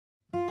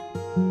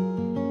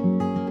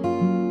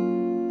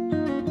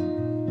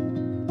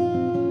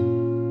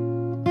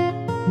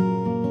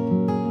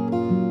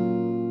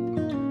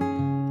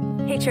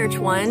Church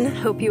One.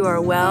 Hope you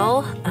are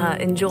well,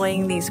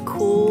 enjoying these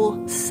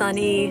cool,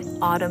 sunny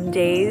autumn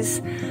days.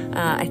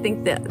 I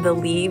think that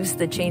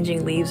the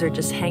changing leaves are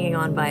just hanging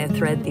on by a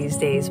thread these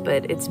days,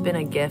 but it's been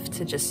a gift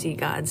to just see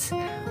God's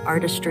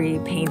artistry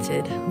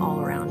painted all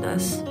around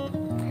us.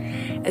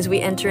 As we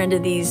enter into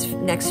these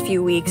next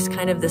few weeks,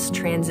 kind of this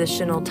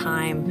transitional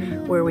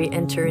time where we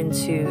enter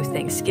into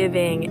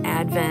Thanksgiving,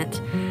 Advent,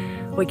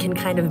 we can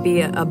kind of be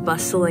a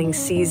bustling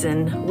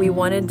season. We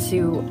wanted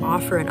to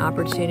offer an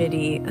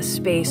opportunity, a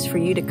space for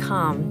you to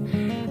come,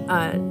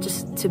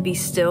 just to be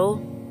still,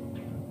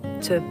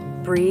 to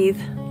breathe,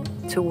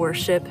 to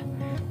worship,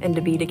 and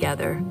to be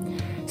together.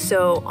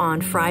 So on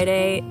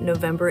Friday,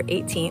 November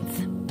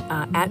 18th,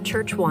 at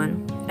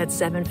ChurchONE at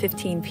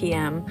 7:15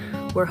 p.m.,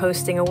 we're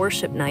hosting a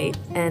worship night,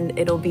 and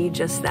it'll be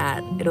just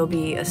that. It'll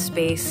be a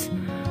space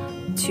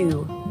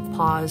to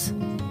pause,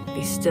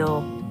 be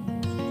still,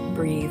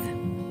 breathe,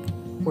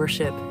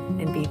 worship,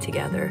 and be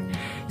together.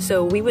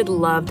 So we would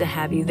love to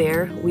have you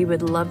there. We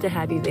would love to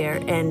have you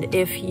there. And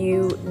if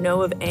you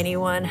know of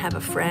anyone, have a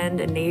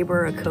friend, a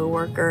neighbor, a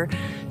coworker,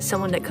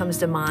 someone that comes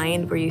to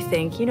mind where you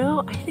think,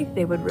 I think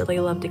they would really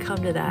love to come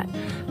to that,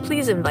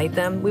 please invite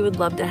them. We would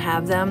love to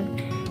have them.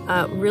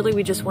 Really,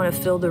 we just want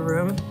to fill the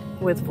room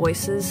with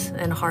voices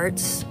and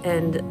hearts,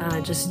 and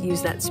just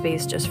use that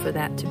space just for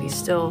that, to be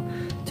still,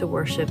 to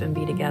worship and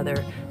be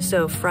together.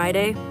 So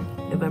Friday,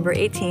 November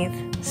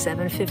 18th,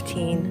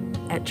 7:15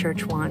 at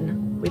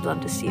ChurchONE. We'd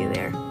love to see you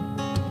there.